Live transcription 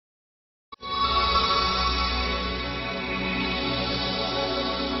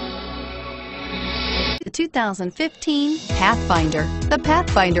2015 Pathfinder. The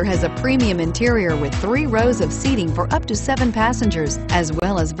Pathfinder has a premium interior with 3 rows of seating for up to 7 passengers, as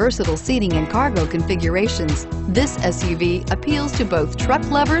well as versatile seating and cargo configurations. This SUV appeals to both truck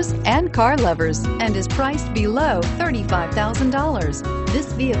lovers and car lovers and is priced below $35,000.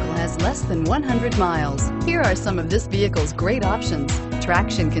 This vehicle has less than 100 miles. Here are some of this vehicle's great options: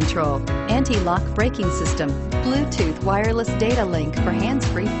 traction control, anti-lock braking system, Bluetooth wireless data link for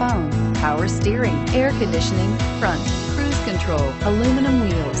hands-free phone, power steering, air conditioning, front, cruise control, aluminum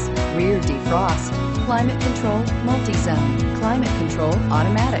wheels, rear defrost, climate control, multi-zone, climate control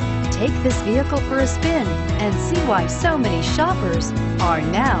automatic. Take this vehicle for a spin and see why so many shoppers are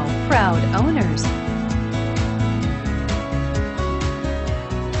now proud owners.